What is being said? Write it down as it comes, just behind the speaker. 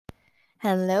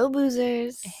Hello,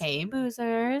 boozers. Hey,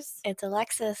 boozers. It's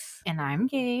Alexis, And I'm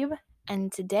Gabe.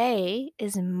 and today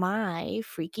is my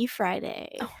Freaky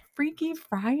Friday. Oh, Freaky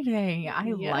Friday.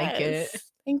 I like it.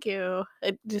 Yes, thank you.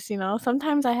 It just,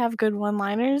 sometimes I have good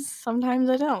one-liners, sometimes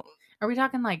I don't. Are we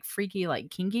talking like freaky,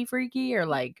 like kinky freaky, or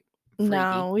like freaky?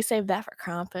 No, we saved that for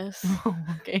Krampus. Oh,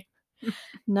 okay.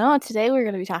 No, today we're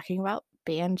going to be talking about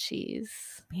banshees.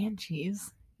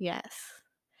 Banshees. Yes.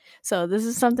 So this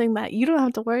is something that you don't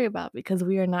have to worry about because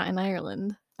we are not in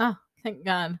Ireland. Oh, thank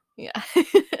God. Yeah.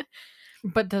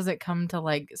 But does it come to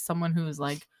like someone who's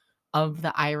like of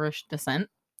the Irish descent?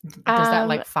 Does that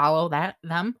like follow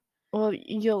them? Well,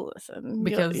 you'll listen.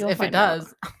 Because you'll if it find out.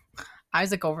 does,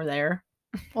 Isaac over there.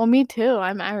 Well, me too.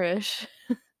 I'm Irish.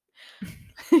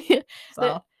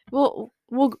 So We'll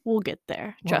get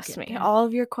there. We'll Trust get me. there. All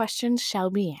of your questions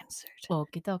shall be answered.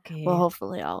 okay. Well,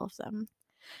 hopefully all of them.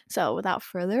 So, without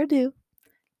further ado,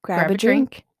 grab a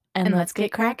drink and let's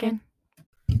get cracking.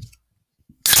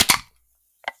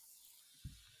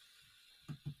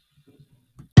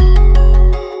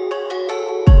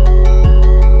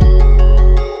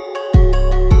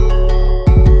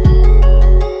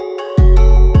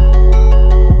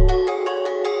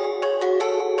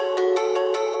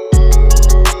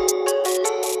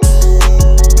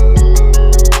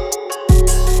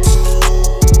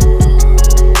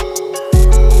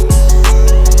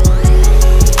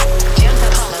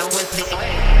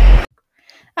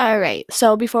 All right,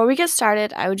 so before we get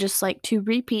started, I would just like to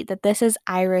repeat that this is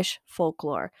Irish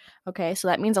folklore. Okay, so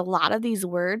that means a lot of these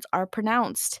words are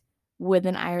pronounced with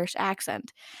an Irish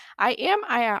accent. I am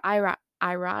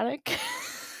ironic.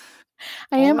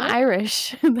 I am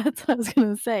Irish. That's what I was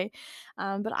going to say.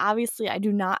 But obviously, I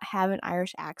do not have an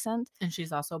Irish accent. And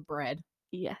she's also bred.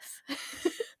 Yes.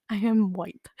 I am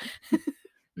white.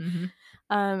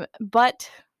 Mm-hmm. But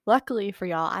luckily for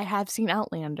y'all, I have seen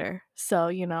Outlander.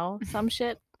 So, some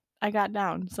shit I got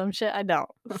down, some shit I don't.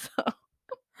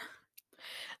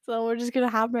 So we're just going to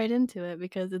hop right into it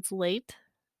because it's late.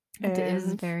 It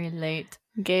is very late.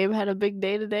 Gabe had a big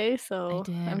day today, so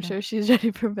I'm sure she's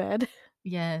ready for bed.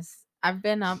 Yes. I've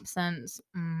been up since,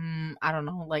 I don't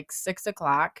know, like 6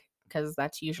 o'clock, because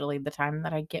that's usually the time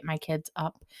that I get my kids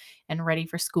up and ready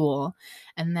for school.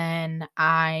 And then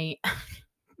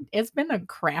it's been a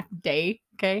crap day,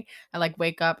 okay? I like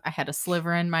wake up, I had a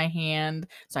sliver in my hand,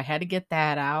 so I had to get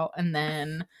that out. And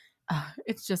then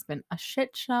it's just been a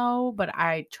shit show, but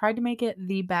I tried to make it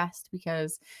the best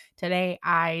because today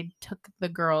I took the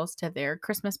girls to their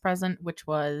Christmas present, which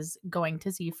was going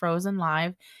to see Frozen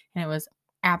live, and it was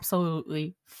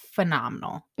absolutely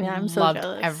phenomenal. Yeah, I'm so Loved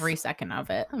jealous. every second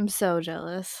of it. I'm so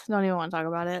jealous. Don't even want to talk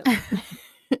about it.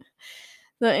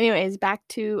 So anyways, back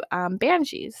to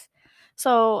banshees.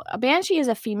 So a banshee is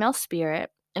a female spirit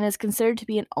and is considered to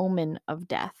be an omen of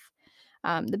death.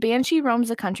 The banshee roams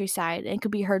the countryside and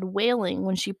could be heard wailing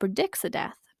when she predicts a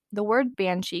death. The word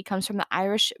banshee comes from the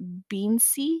Irish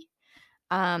beansea,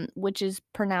 which is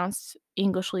pronounced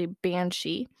Englishly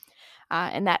banshee,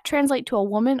 and that translates to a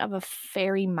woman of a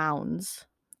fairy mounds.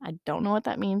 I don't know what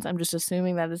that means. I'm just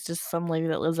assuming that it's just some lady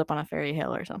that lives up on a fairy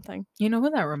hill or something. You know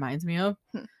who that reminds me of?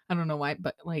 I don't know why,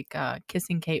 but like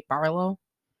Kissing Kate Barlow.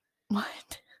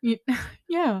 What?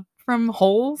 Yeah, from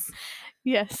Holes.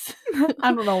 Yes.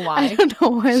 I don't know why. I don't know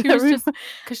why. She was just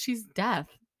because she's deaf.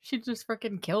 She just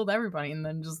freaking killed everybody and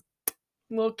then just a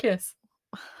little kiss.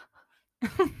 I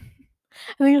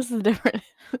think this is different.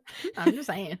 I'm just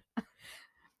saying.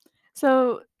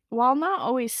 So, while not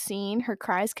always seen, her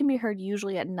cries can be heard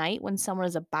usually at night when someone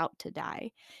is about to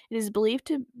die. It is believed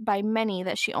by many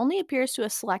that she only appears to a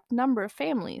select number of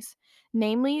families,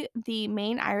 namely the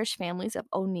main Irish families of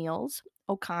O'Neills,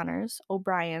 O'Connors,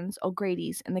 O'Briens,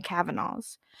 O'Grady's, and the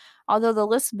Kavanaghs, although the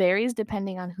list varies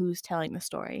depending on who's telling the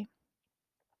story.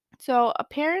 So,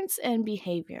 appearance and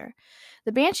behavior.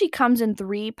 The banshee comes in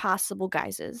 3 possible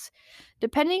guises,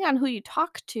 depending on who you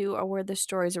talk to or where the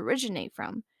stories originate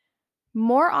from.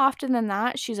 More often than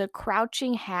not, she's a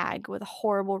crouching hag with a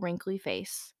horrible wrinkly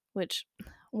face. Which,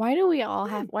 why do we all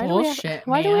have? Why do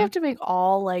we have to make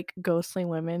all like ghostly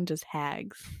women just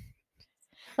hags?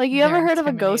 Like, you ever heard of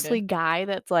a ghostly guy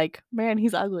that's like, man,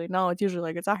 he's ugly? No, it's usually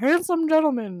like it's a handsome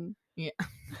gentleman. Yeah.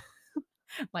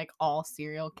 Like all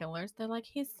serial killers, they're like,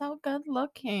 he's so good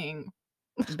looking.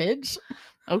 Bitch.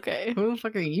 Okay. Who the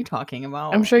fuck are you talking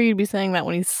about? I'm sure you'd be saying that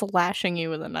when he's slashing you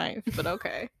with a knife, but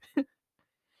okay.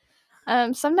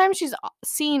 Sometimes she's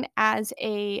seen as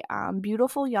a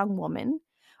beautiful young woman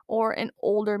or an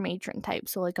older matron type,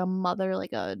 so like a mother,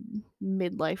 like a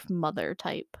midlife mother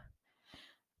type.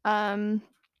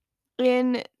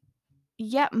 In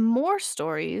yet more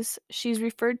stories, she's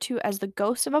referred to as the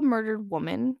ghost of a murdered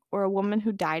woman or a woman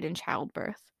who died in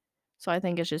childbirth. So I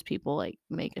think it's just people like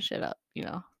making shit up,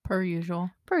 Per usual.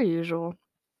 per usual.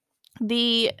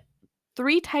 The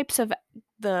three types of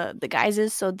the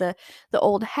guises, so the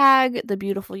old hag, the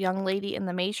beautiful young lady, and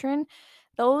the matron,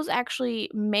 those actually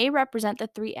may represent the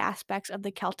three aspects of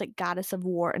the Celtic goddess of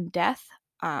war and death.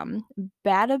 Um,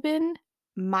 Badabin,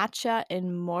 Macha,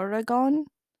 and Morrigan,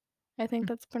 I think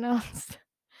that's pronounced.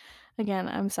 Again,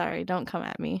 I'm sorry, don't come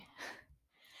at me.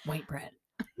 White bread.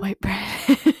 White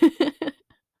bread.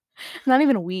 Not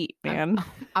even wheat, man.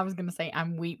 I was gonna say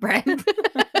I'm wheat bread. At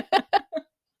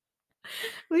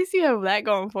least you have that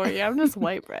going for you. I'm just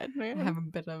white bread, I man. have a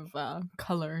bit of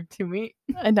color to me.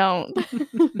 I don't.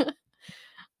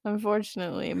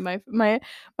 Unfortunately, my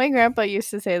grandpa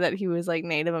used to say that he was like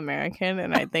Native American,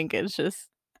 and I think it's just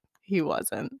he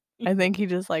wasn't. I think he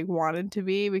just like wanted to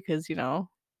be because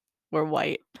we're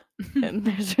white, and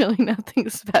there's really nothing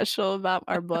special about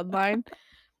our bloodline.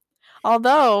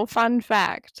 Although, fun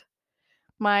fact,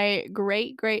 my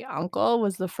great great uncle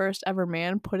was the first ever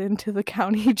man put into the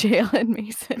county jail in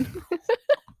Mason.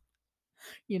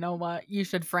 You know what? You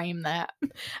should frame that.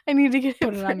 I need to get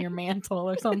Put it on your mantle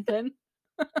or something.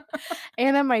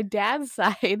 And on my dad's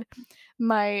side,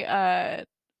 my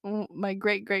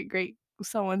great great great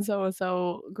so and so and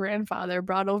so grandfather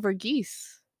brought over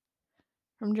geese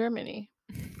from Germany.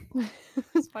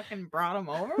 Just fucking brought them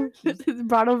over?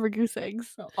 Brought over goose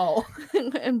eggs Oh.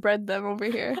 and bred them over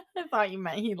here. I thought you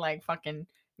meant he like fucking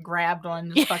grabbed one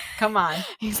and Yeah. just fucking, come on.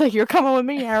 He's like, "You're coming with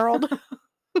me, Harold."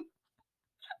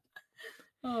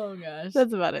 Oh gosh.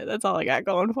 That's about it. That's all I got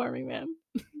going for me, man.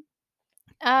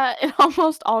 In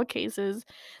almost all cases,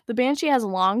 the banshee has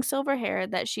long silver hair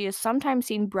that she is sometimes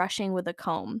seen brushing with a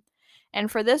comb. And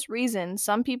for this reason,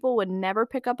 some people would never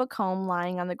pick up a comb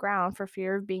lying on the ground for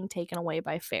fear of being taken away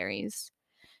by fairies.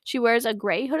 She wears a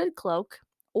gray hooded cloak,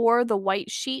 or the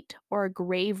white sheet, or a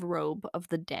grave robe of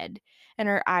the dead, and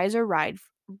her eyes are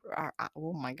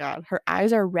oh my god, her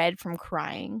eyes are red from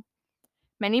crying.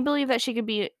 Many believe that she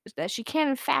can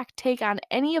in fact take on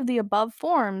any of the above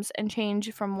forms and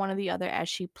change from one or the other as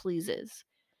she pleases.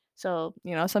 So,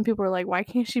 some people are like, why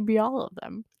can't she be all of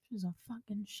them? She's a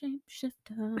fucking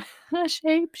shapeshifter. A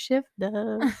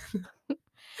shapeshifter.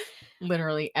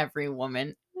 Literally every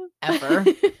woman ever.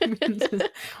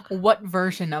 What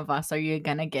version of us are you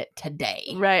gonna get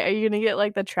today? Right. Are you gonna get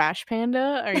like the trash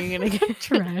panda? Are you gonna get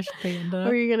Trash panda? Or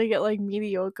are you gonna get like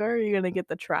mediocre? Or are you gonna get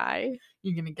the try?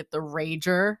 You're gonna get the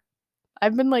rager?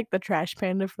 I've been like the trash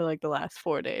panda for like the last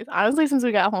 4 days. Honestly, since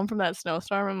we got home from that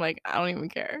snowstorm, I'm like, I don't even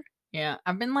care. Yeah,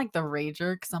 I've been like the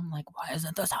rager because I'm like, why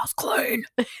isn't this house clean?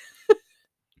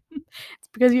 It's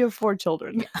because you have 4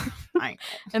 children. Yeah, I know.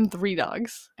 And 3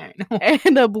 dogs. I know.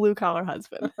 And a blue collar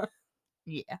husband.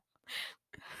 Yeah.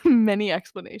 Many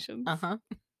explanations. Uh-huh.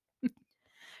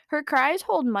 Her cries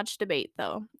hold much debate,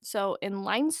 though. So in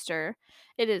Leinster,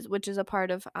 which is a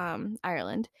part of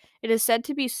Ireland, it is said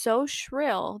to be so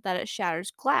shrill that it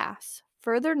shatters glass.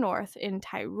 Further north in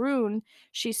Tyrone,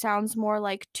 she sounds more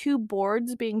like 2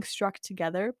 boards being struck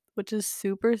together, which is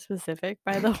super specific,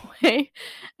 by the way.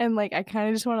 And like, I kind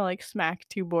of just want to like smack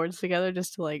 2 boards together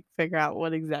just to like figure out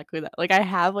what exactly that. Like, I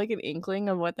have like an inkling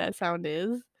of what that sound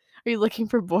is. Are you looking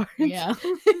for boards? Yeah.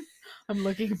 I'm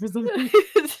looking for something.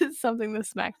 Something to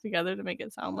smack together to make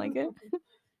it sound like it.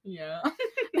 Yeah.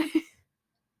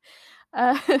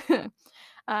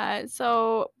 But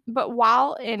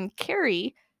while in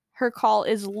Kerry, her call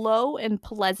is low and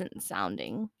pleasant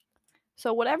sounding.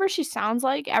 So whatever she sounds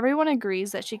like, everyone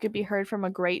agrees that she could be heard from a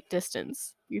great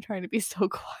distance. You're trying to be so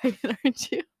quiet,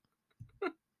 aren't you?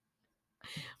 What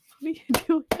are you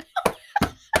doing?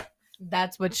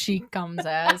 That's what she comes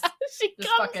as. She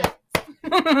Just comes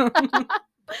fucking.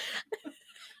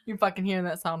 You fucking hear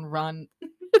that sound? Run.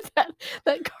 that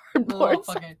cardboard Oh,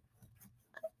 fucking.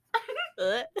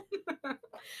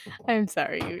 I'm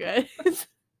sorry, you guys.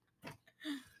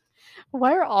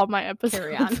 Why are all my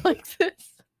Carry on. episodes like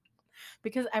this?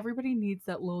 Because everybody needs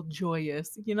that little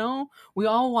joyous, we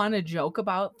all want to joke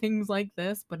about things like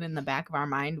this, but in the back of our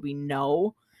mind we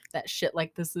know that shit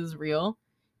like this is real.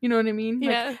 You know what I mean?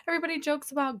 Yeah. Like, everybody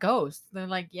jokes about ghosts. They're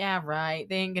like, yeah, right,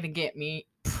 they ain't gonna get me.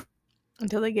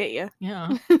 Until they get you.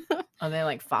 Yeah. Or they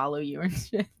like follow you and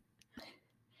shit.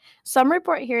 Some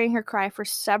report hearing her cry for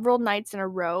several nights in a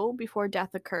row before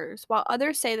death occurs, while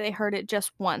others say they heard it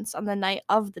just once on the night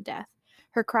of the death.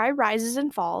 Her cry rises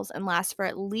and falls and lasts for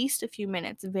at least a few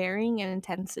minutes, varying in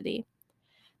intensity.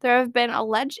 There have been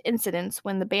alleged incidents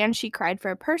when the banshee cried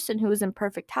for a person who was in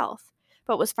perfect health,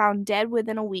 but was found dead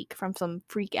within a week from some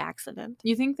freak accident.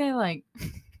 You think they like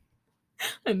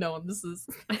I know this is.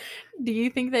 Do you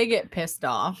think they get pissed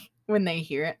off when they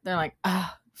hear it? They're like,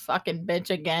 "Ah, fucking bitch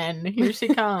again. Here she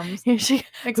comes." Here she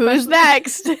Who's Especially,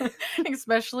 next?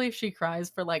 especially if she cries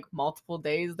for like multiple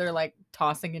days. They're like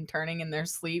tossing and turning in their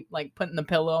sleep, like putting the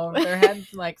pillow over their head,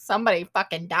 like somebody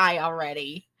fucking die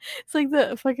already. It's like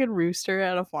the fucking rooster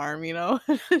at a farm, you know?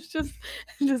 It's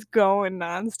just going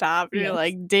nonstop. And you're Yes.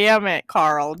 like, damn it,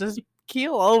 Carl. Just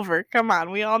keel over. Come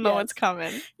on. We all know what's Yes.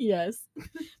 coming. Yes.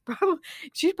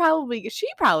 She probably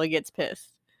gets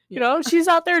pissed. You Yeah. know, she's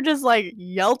out there just like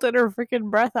yelting her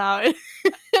freaking breath out.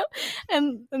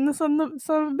 and the son of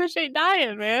a bitch ain't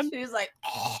dying, man. She's like,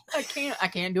 I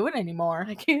can't do it anymore.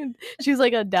 I can't. She's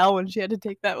like Adele when she had to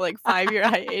take that like 5-year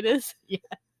hiatus. Yes.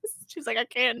 She's like, I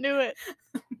can't do it.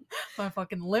 My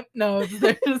fucking lymph nodes,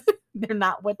 they're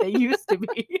not what they used to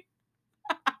be.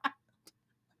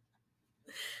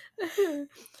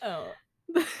 Oh.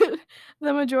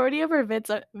 The majority of her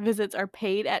visits are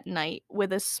paid at night,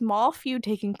 with a small few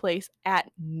taking place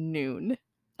at noon.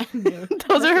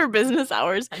 Those are her business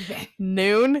hours. Okay.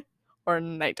 Noon or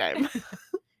nighttime.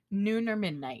 Noon or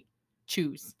midnight.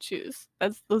 Choose.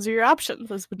 Those are your options.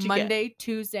 That's what you get. Monday,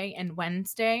 Tuesday, and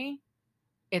Wednesday,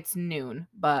 it's noon.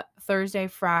 But Thursday,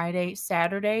 Friday,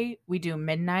 Saturday, we do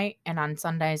midnight, and on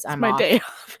Sundays, I'm my off. day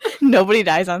off. Nobody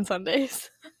dies on Sundays.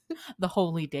 The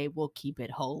holy day, we'll keep it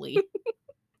holy.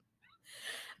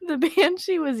 The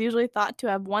Banshee was usually thought to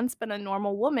have once been a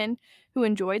normal woman who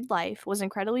enjoyed life, was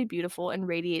incredibly beautiful, and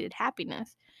radiated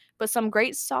happiness. But some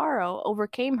great sorrow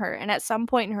overcame her, and at some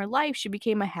point in her life, she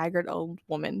became a haggard old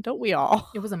woman. Don't we all?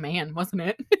 It was a man, wasn't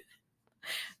it?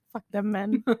 Fuck them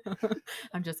men.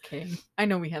 I'm just kidding. I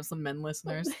know we have some men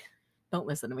listeners. Don't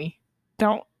listen to me.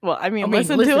 Don't. Well, I mean,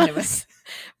 listen to us.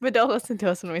 But don't listen to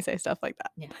us when we say stuff like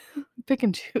that. Yeah. Pick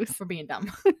and choose. We're being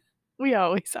dumb. We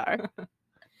always are.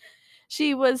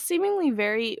 She was seemingly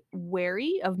very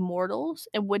wary of mortals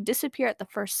and would disappear at the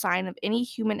first sign of any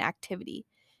human activity.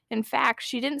 In fact,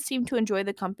 she didn't seem to enjoy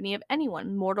the company of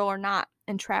anyone, mortal or not,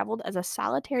 and traveled as a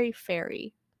solitary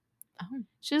fairy. Oh.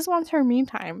 She just wants her me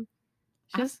time.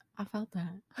 I felt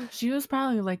that. She was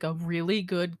probably like a really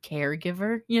good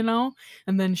caregiver, you know?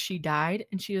 And then she died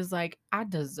and she was like, I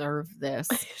deserve this.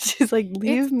 She's like,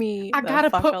 leave me. I gotta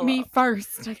put me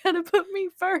first. I gotta put me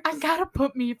first. I gotta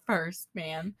put me first,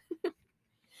 man.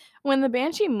 When the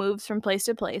Banshee moves from place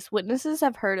to place, witnesses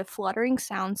have heard a fluttering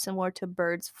sound similar to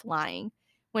birds flying.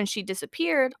 When she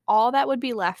disappeared, all that would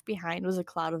be left behind was a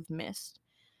cloud of mist.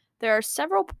 There are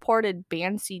several purported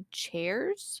Banshee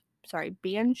chairs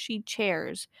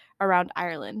around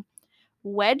Ireland,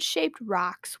 wedge-shaped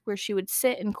rocks where she would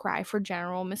sit and cry for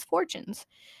general misfortunes.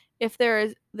 If there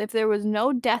was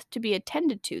no death to be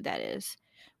attended to, that is.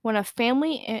 When a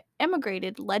family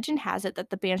emigrated, legend has it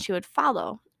that the Banshee would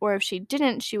follow, or if she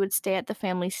didn't, she would stay at the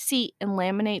family seat and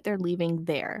laminate their leaving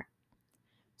there.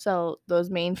 So those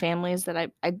main families that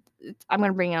I'm going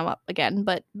to bring them up again,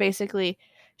 but basically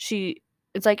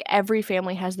it's like every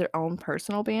family has their own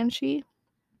personal Banshee.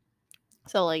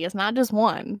 So, like, it's not just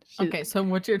one. Okay, so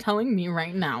what you're telling me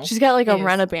right now, she's got like a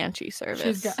rent a Banshee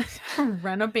service. She's got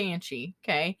rent a Banshee,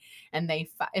 okay? And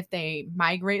if they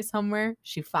migrate somewhere,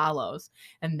 she follows.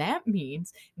 And that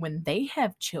means when they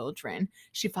have children,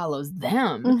 she follows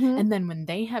them. Mhm. And then when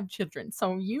they have children.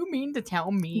 So you mean to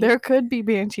tell me there could be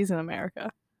Banshees in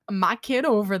America? My kid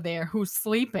over there who's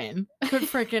sleeping could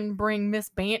freaking bring Miss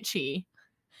Banshee.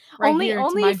 Right only here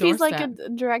only to my if he's like doorstep. a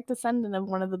direct descendant of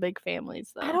one of the big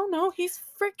families, though. I don't know. He's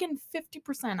freaking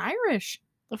 50% Irish.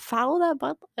 Follow that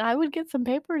butt. I would get some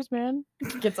papers, man.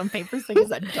 Get some papers like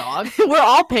he's a dog. We're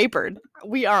all papered.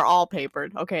 We are all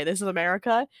papered. Okay, this is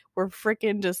America. We're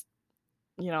freaking just,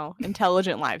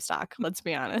 intelligent livestock. Let's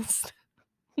be honest.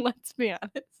 Let's be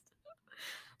honest.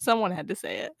 Someone had to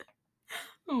say it.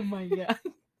 Oh my god.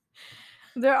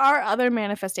 There are other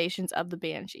manifestations of the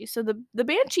Banshee. So the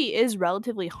Banshee is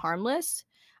relatively harmless.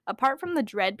 Apart from the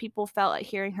dread people felt at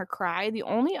hearing her cry, the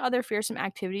only other fearsome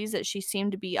activities that she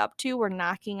seemed to be up to were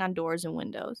knocking on doors and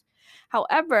windows.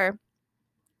 However,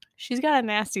 she's got a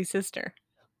nasty sister.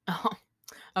 Oh,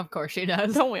 of course she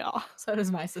does. Don't we all? So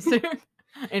does my sister.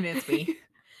 And it's me.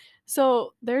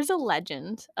 So there's a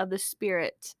legend of the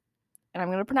spirit, and I'm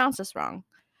going to pronounce this wrong,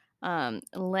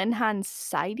 Lenhan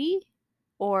Saidi,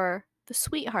 or the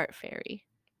Sweetheart Fairy.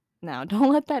 Now,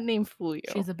 don't let that name fool you.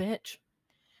 She's a bitch.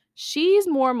 She's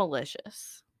more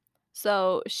malicious.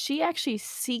 So she actually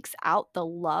seeks out the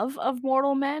love of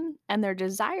mortal men, and their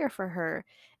desire for her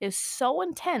is so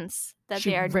intense that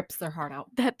she rips their heart out.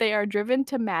 That they are driven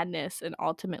to madness and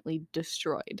ultimately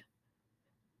destroyed.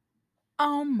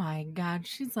 Oh my god,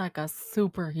 she's like a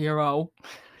superhero.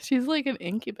 She's like an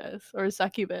incubus or a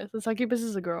succubus. A succubus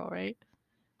is a girl, right?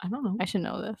 I don't know. I should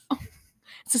know this.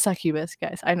 It's a succubus,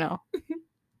 guys. I know,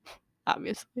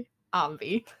 obviously.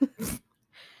 Obvi.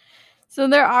 So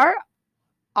there are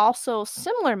also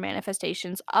similar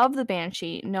manifestations of the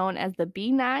banshee known as the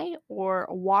Benai or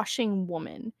washing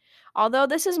woman. Although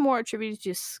this is more attributed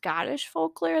to Scottish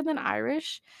folklore than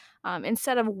Irish,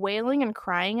 instead of wailing and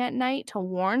crying at night to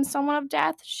warn someone of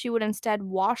death, she would instead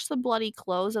wash the bloody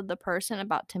clothes of the person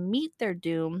about to meet their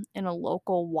doom in a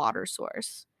local water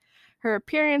source. Her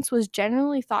appearance was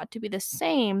generally thought to be the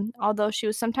same, although she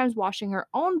was sometimes washing her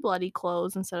own bloody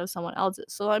clothes instead of someone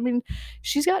else's. So, I mean,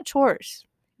 she's got chores.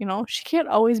 You know, she can't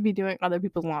always be doing other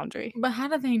people's laundry. But how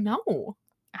do they know?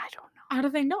 I don't know. How do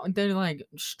they know? They're like,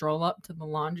 stroll up to the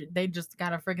laundry. They just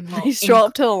got a freaking little They stroll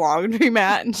up to the laundry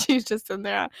mat and she's just in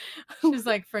there. She's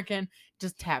like freaking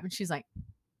just tapping. She's like,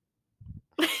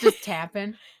 just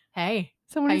tapping. Hey,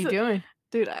 how you doing?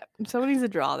 Dude, somebody needs to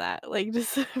draw that. Like,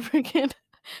 just freaking.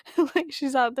 Like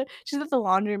she's out there. She's at the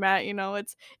laundromat. You know,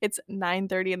 it's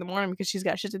 9:30 in the morning because she's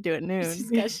got shit to do at noon.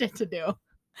 She's got shit to do.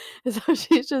 So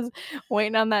she's just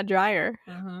waiting on that dryer.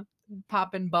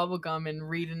 Popping bubble gum and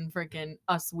reading freaking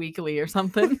Us Weekly or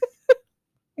something.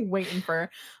 Waiting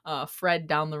for Fred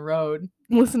down the road.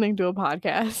 Listening to a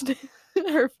podcast.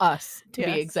 Us, to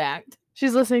be exact.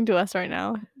 She's listening to us right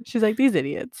now. She's like, these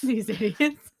idiots. These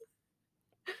idiots.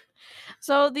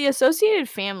 So the associated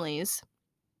families,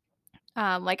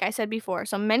 like I said before,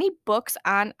 so many books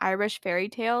on Irish fairy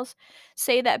tales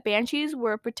say that banshees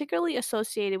were particularly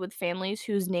associated with families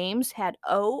whose names had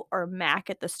O or Mac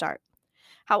at the start.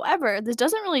 However, this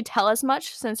doesn't really tell us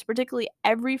much since particularly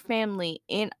every family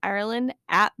in Ireland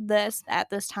at this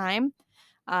time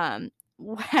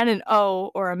had an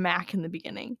O or a Mac in the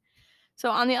beginning. So,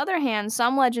 on the other hand,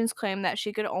 some legends claim that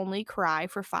she could only cry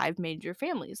for 5 major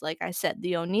families. Like I said,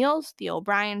 the O'Neills, the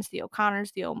O'Briens, the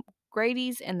O'Connors, the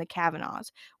O'Grady's, and the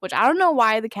Kavanaghs. Which I don't know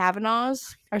why the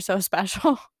Kavanaghs are so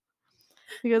special.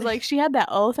 Because, like, she had that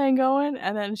O thing going,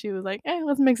 and then she was like,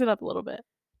 let's mix it up a little bit.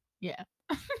 Yeah.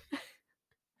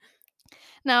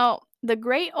 Now, the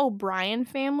Great O'Brien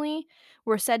family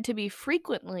were said to be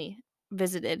frequently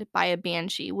visited by a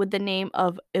banshee with the name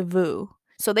of Ivu.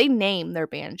 So they name their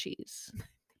banshees.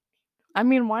 I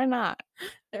mean, why not?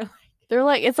 They're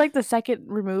like, it's like the second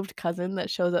removed cousin that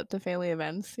shows up to family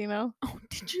events, you know? Oh,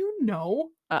 did you know?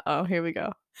 Uh-oh, here we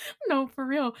go. No, for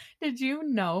real. Did you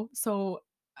know? So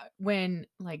when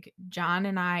like John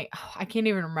and I can't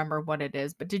even remember what it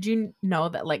is, but did you know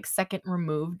that like second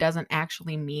removed doesn't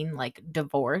actually mean like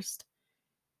divorced?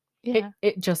 Yeah.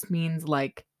 It just means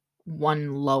like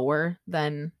one lower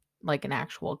than like an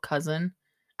actual cousin.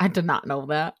 I did not know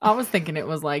that. I was thinking it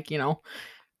was like,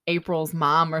 April's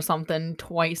mom or something,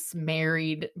 twice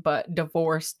married but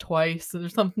divorced twice or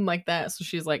something like that. So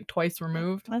she's like twice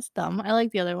removed. That's dumb. I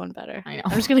like the other one better. I know.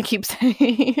 I'm just gonna keep saying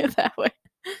it that way.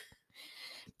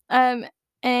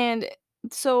 And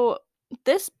so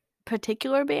this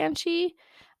particular banshee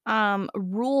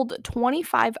ruled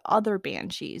 25 other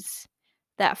banshees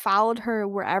that followed her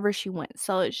wherever she went.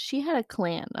 So she had a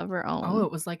clan of her own. Oh,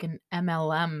 it was like an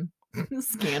MLM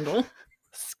scandal.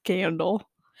 Scandal.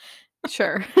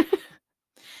 Sure.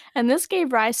 And this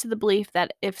gave rise to the belief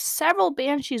that if several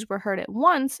banshees were heard at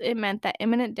once, it meant the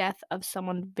imminent death of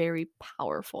someone very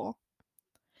powerful.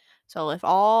 So if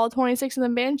all 26 of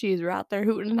them banshees were out there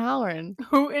hooting and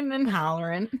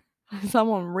hollering,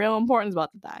 someone real important is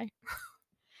about to die.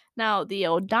 Now, the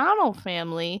O'Donnell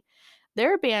family,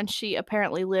 their banshee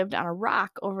apparently lived on a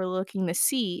rock overlooking the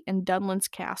sea in Dunlin's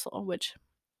castle, which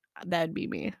that'd be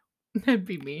me. That'd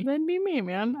be me. That'd be me,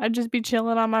 man. I'd just be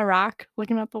chilling on my rock,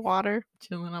 looking at the water.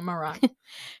 Chilling on my rock.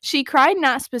 She cried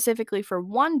not specifically for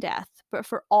one death, but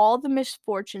for all the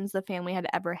misfortunes the family had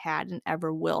ever had and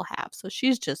ever will have. So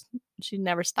she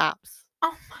never stops.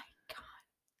 Oh my God.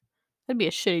 That'd be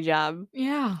a shitty job.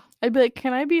 Yeah. I'd be like,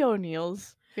 can I be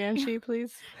O'Neill's banshee,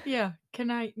 please? Yeah.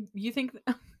 You think...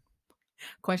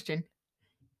 Question.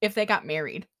 If they got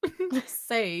married,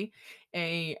 say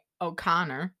a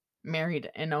O'Connor married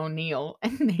an O'Neill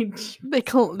and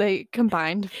they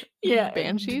combined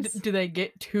banshees. Do they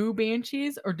get 2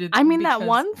 banshees or did that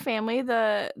one family,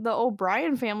 the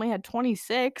O'Brien family had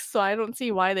 26, so I don't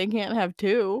see why they can't have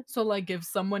 2. So like if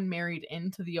someone married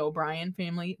into the O'Brien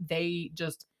family,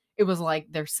 it was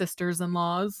like their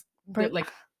sisters-in-laws,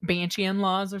 like banshee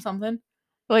in-laws or something.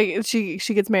 Like she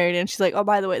gets married and she's like, oh,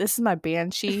 by the way, this is my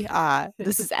banshee.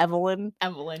 This is Evelyn.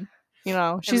 You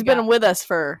know, she's been with us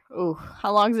for,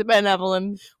 how long has it been,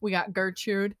 Evelyn? We got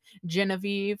Gertrude,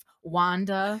 Genevieve,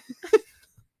 Wanda.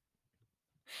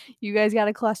 You guys got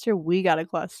a cluster. We got a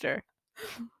cluster.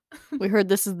 We heard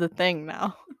this is the thing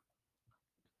now.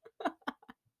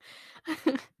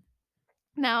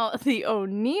 Now, the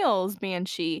O'Neill's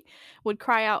Banshee would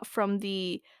cry out from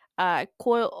the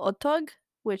Coil Otug,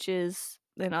 which is,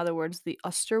 in other words, the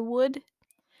Usterwood,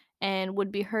 and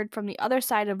would be heard from the other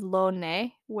side of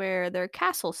Lone, where their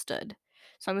castle stood.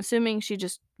 So I'm assuming she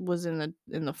just was in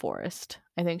the forest.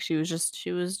 I think she was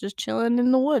just chilling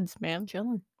in the woods, man,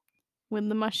 Chilling. with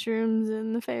the mushrooms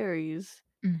and the fairies.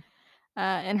 Mm.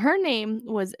 And her name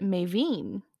was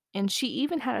Mavine, and she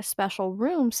even had a special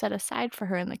room set aside for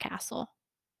her in the castle,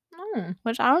 Oh.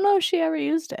 which I don't know if she ever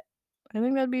used it. I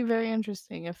think that'd be very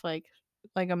interesting if like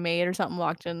a maid or something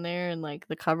walked in there and like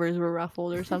the covers were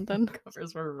ruffled or something.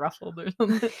 Covers were ruffled or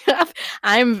something.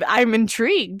 I'm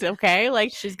intrigued, okay?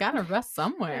 Like She's gotta rest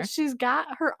somewhere. she's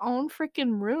got her own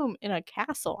freaking room in a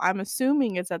castle. I'm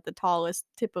assuming it's at the tallest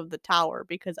tip of the tower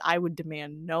because I would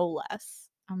demand no less.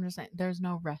 I'm just saying, there's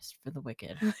no rest for the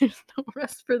wicked. There's no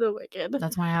rest for the wicked.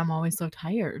 That's why I'm always so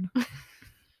tired.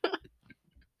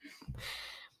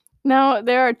 Now,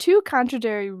 there are two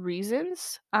contradictory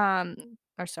reasons,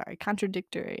 or sorry,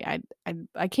 contradictory.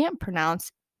 I can't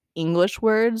pronounce English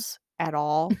words at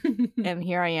all, and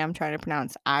here I am trying to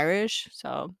pronounce Irish,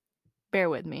 so bear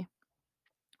with me.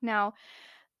 Now,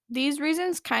 these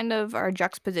reasons kind of are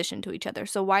juxtaposition to each other.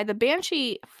 So, why the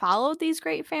Banshee followed these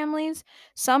great families,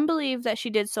 some believe that she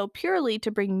did so purely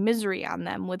to bring misery on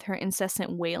them with her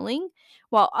incessant wailing,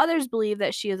 while others believe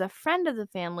that she is a friend of the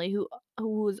family who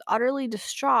was utterly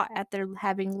distraught at their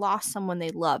having lost someone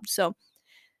they loved. So,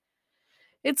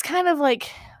 it's kind of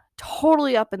like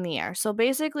totally up in the air. So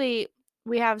basically,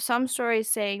 we have some stories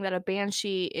saying that a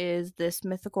banshee is this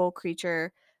mythical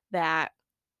creature that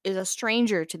is a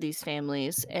stranger to these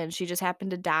families and she just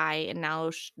happened to die and now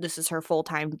this is her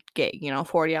full-time gig,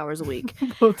 40 hours a week.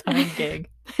 Full-time gig.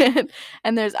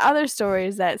 And there's other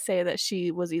stories that say that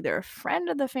she was either a friend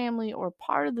of the family or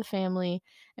part of the family,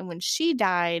 and when she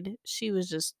died, she was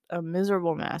just a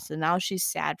miserable mess and now she's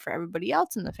sad for everybody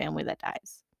else in the family that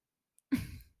dies.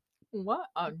 What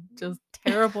a just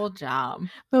terrible job.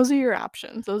 Those are your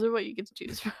options. Those are what you get to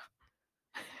choose from.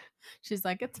 She's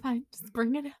like, "It's fine. Just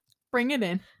bring it in. Bring it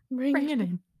in. Bring Bring it it in.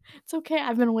 in." It's okay.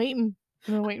 I've been waiting.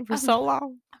 I've been waiting for I've been so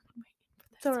long. I've been waiting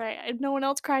for It's this. alright. No one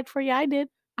else cried for you. I did.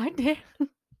 I did.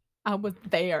 I was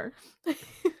there.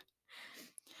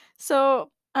 So,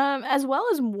 as well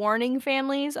as warning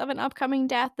families of an upcoming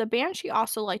death, the banshee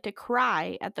also liked to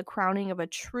cry at the crowning of a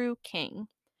true king.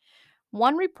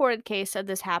 One reported case of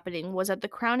this happening was at the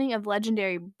crowning of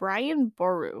legendary Brian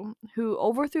Boru, who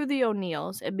overthrew the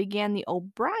O'Neills and began the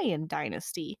O'Brien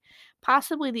dynasty.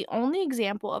 Possibly the only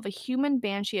example of a human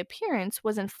banshee appearance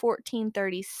was in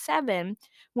 1437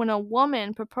 when a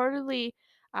woman purportedly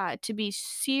to be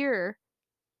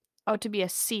to be a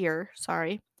seer,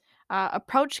 sorry,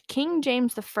 approached King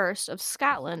James I of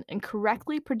Scotland and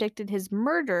correctly predicted his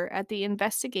murder at the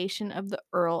investigation of the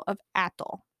Earl of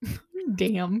Atholl.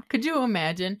 Damn. Could you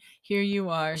imagine? Here you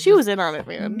are, She just was in on it,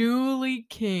 man. newly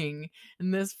king,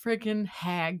 and this freaking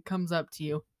hag comes up to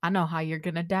you. "I know how you're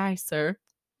gonna die, sir."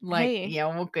 Like, Hey. yeah,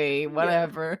 okay, Yeah.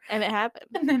 whatever. And it happened.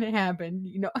 And then it happened,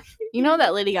 You know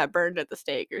that lady got burned at the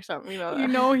stake or something,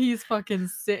 he's fucking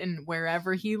sitting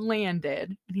wherever he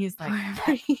landed, and he's like,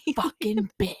 "That fucking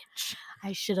bitch."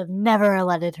 I should have never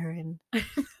letted her in.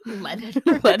 Let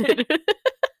it. Let it.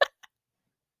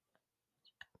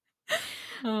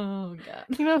 Oh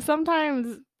god.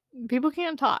 Sometimes people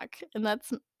can't talk, and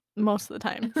that's most of the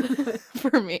time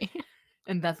for me.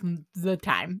 And that's the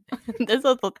time. This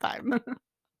is the time.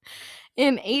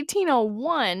 In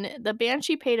 1801, the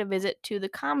Banshee paid a visit to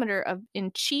the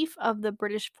in chief of the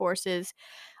British forces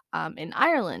in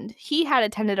Ireland. He had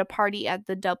attended a party at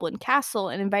the Dublin Castle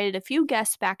and invited a few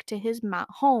guests back to his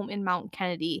home in Mount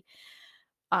Kennedy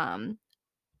um,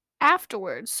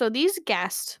 afterwards. So these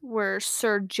guests were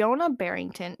Sir Jonah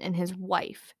Barrington and his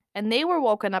wife, and they were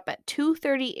woken up at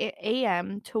 2:30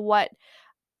 a.m. to what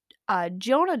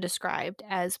Jonah described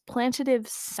as plaintive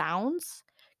sounds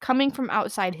coming from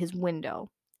outside his window.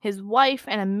 His wife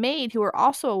and a maid who were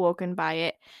also awoken by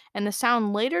it, and the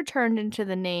sound later turned into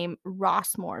the name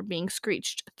Rossmore being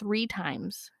screeched 3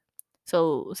 times.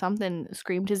 So something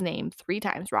screamed his name 3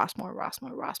 times, Rossmore,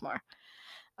 Rossmore, Rossmore.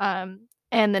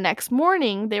 And the next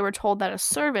morning, they were told that a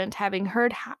servant, having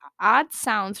heard odd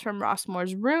sounds from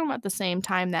Rossmore's room at the same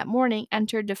time that morning,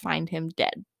 entered to find him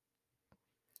dead.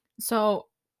 So,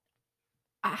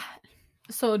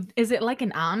 so is it like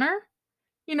an honor?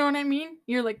 You know what I mean?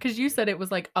 You're like, because you said it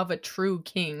was like of a true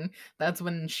king. That's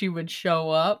when she would show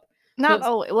up. Not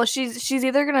always. Well, she's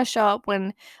either gonna show up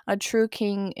when a true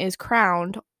king is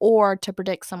crowned or to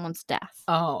predict someone's death.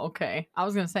 Oh, okay. I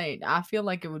was gonna say, I feel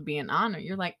like it would be an honor.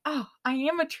 You're like, oh, I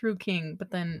am a true king, but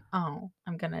then, oh,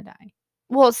 I'm gonna die.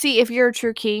 Well, see, if you're a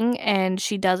true king and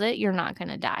she does it, you're not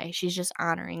gonna die. She's just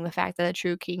honoring the fact that a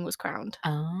true king was crowned.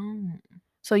 Oh.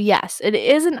 So, yes, it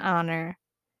is an honor,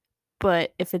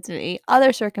 but if it's any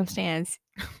other circumstance,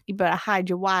 you better hide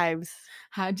your wives,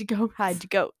 How'd you go? hide your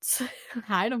goats,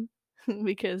 Hide them.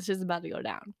 because it's about to go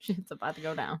down. Shit's about to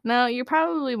go down. Now, you're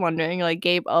probably wondering, like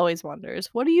Gabe always wonders,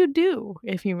 what do you do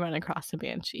if you run across a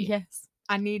banshee? Yes.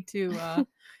 I need to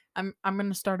I'm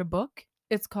gonna start a book.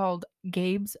 It's called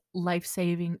Gabe's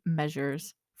Life-Saving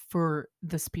Measures for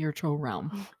the Spiritual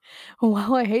Realm.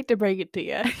 Well, I hate to break it to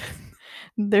you.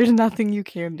 There's nothing you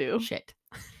can do. Shit.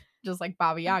 Just like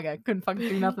Baba Yaga. Couldn't fucking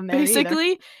do nothing there either.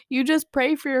 Basically, you just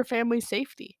pray for your family's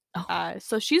safety. Oh.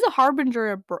 So she's a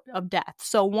harbinger of death.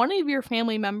 So one of your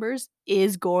family members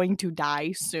is going to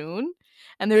die soon,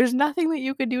 and there's nothing that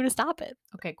you could do to stop it.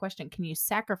 Okay, question. Can you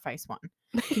sacrifice one?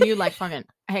 Can you like fucking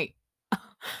hey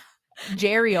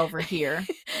Jerry over here?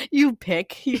 You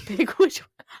pick which one.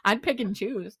 I'd pick and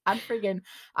choose.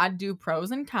 I'd do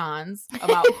pros and cons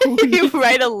about who You needs,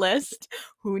 write a list.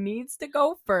 who needs to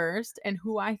go first and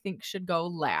who I think should go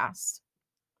last.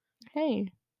 Hey,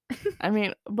 I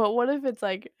mean, but what if it's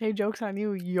like, hey, joke's on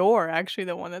you, you're actually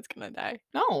the one that's gonna die?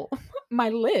 No, my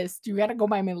list. You gotta go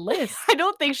by my list. I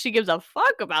don't think she gives a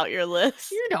fuck about your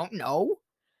list. You don't know.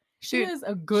 She Dude, is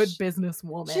a good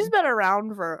businesswoman. She's been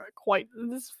around for quite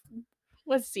this.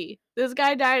 Let's see. This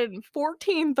guy died in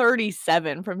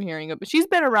 1437 from hearing it, but she's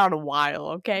been around a while,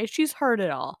 okay? She's heard it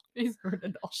all. She's heard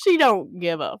it all. She don't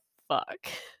give a fuck.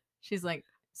 She's like,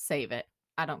 save it.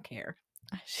 I don't care.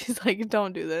 She's like,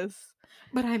 don't do this.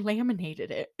 But I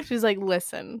laminated it. She's like,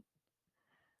 listen,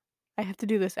 I have to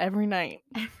do this every night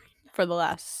for the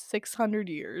last 600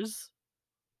 years.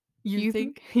 You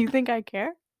think? You think I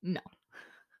care? No.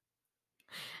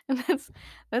 And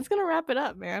that's gonna wrap it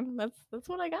up, man. That's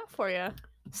what I got for you.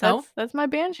 So that's my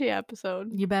Banshee episode.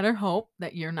 you better hope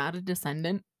that you're not a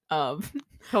descendant of.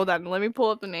 Hold on, let me pull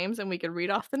up the names and we can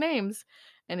read off the names.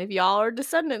 And if y'all are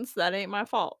descendants, that ain't my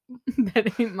fault.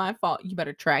 That ain't my fault. You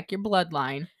better track your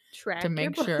bloodline Track to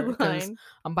make your sure, because bloodline.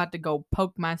 I'm about to go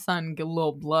poke my son, get a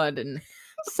little blood, and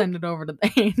send it over to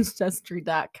the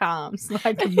ancestry.com so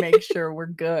I can make sure we're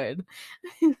good.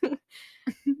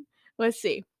 Let's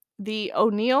see. The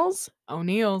O'Neills,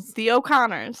 O'Neills, the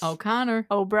O'Connors, O'Connor,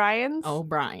 O'Briens,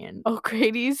 O'Brien,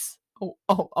 O'Grady's,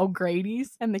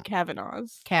 O'Grady's, and the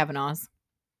Kavanaghs. Kavanaghs.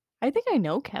 I think I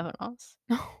know Kavanaghs.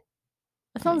 No.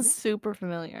 That sounds super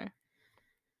familiar.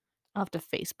 I'll have to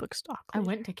Facebook stalk. I later.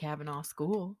 went to Kavanaugh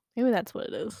school. Maybe that's what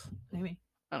it is. Maybe.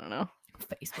 I don't know.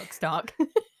 Facebook stalk.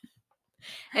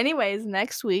 Anyways,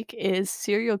 next week is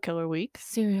Serial Killer Week.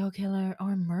 Serial killer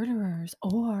or murderers.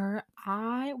 Or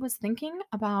I was thinking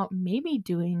about maybe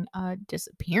doing a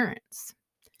disappearance.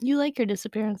 You like your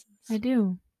disappearances. I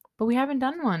do. But we haven't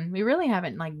done one. We really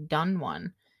haven't done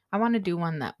one. I want to do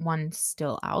one's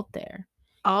still out there.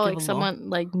 Oh, Give like a someone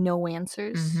like no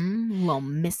answers. Mm-hmm. Little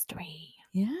mystery.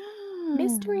 Yeah.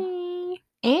 Mystery.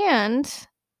 And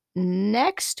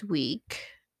next week,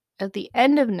 at the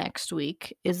end of next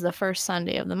week, is the first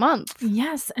Sunday of the month.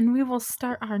 Yes, and we will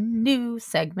start our new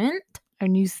segment. Our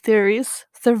new series,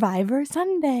 Survivor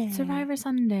Sunday. Survivor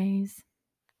Sundays.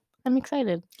 I'm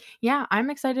excited. Yeah, I'm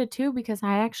excited too because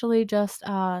I actually just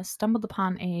stumbled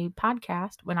upon a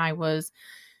podcast when I was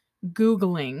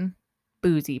Googling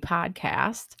boozy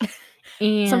podcast.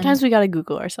 And sometimes we gotta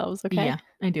Google ourselves, okay? Yeah,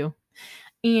 I do.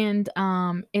 And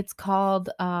it's called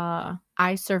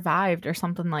I Survived or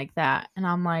something like that. And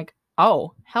I'm like,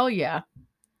 oh, hell yeah.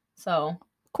 So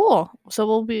cool. So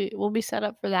we'll be set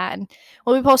up for that, and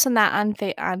we'll be posting that on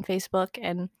Facebook.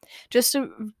 And just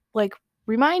to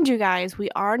remind you guys,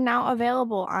 we are now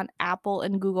available on Apple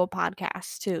and Google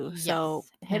Podcasts too. Yes, so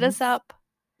hit us up.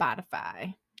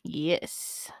 Spotify.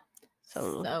 Yes.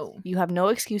 So you have no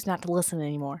excuse not to listen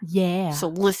anymore. Yeah. So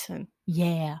listen.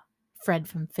 Yeah. Fred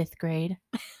from 5th grade.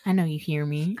 I know you hear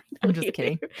me. I'm just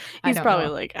kidding. He's probably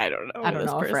like, I don't know. I don't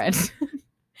know, Fred.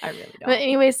 I really don't. But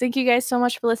anyways, thank you guys so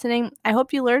much for listening. I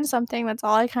hope you learned something. That's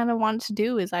all I kind of wanted to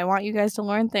do, is I want you guys to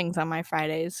learn things on my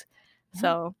Fridays. Yeah.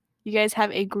 So you guys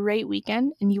have a great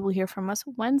weekend, and you will hear from us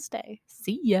Wednesday.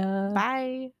 See ya.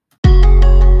 Bye.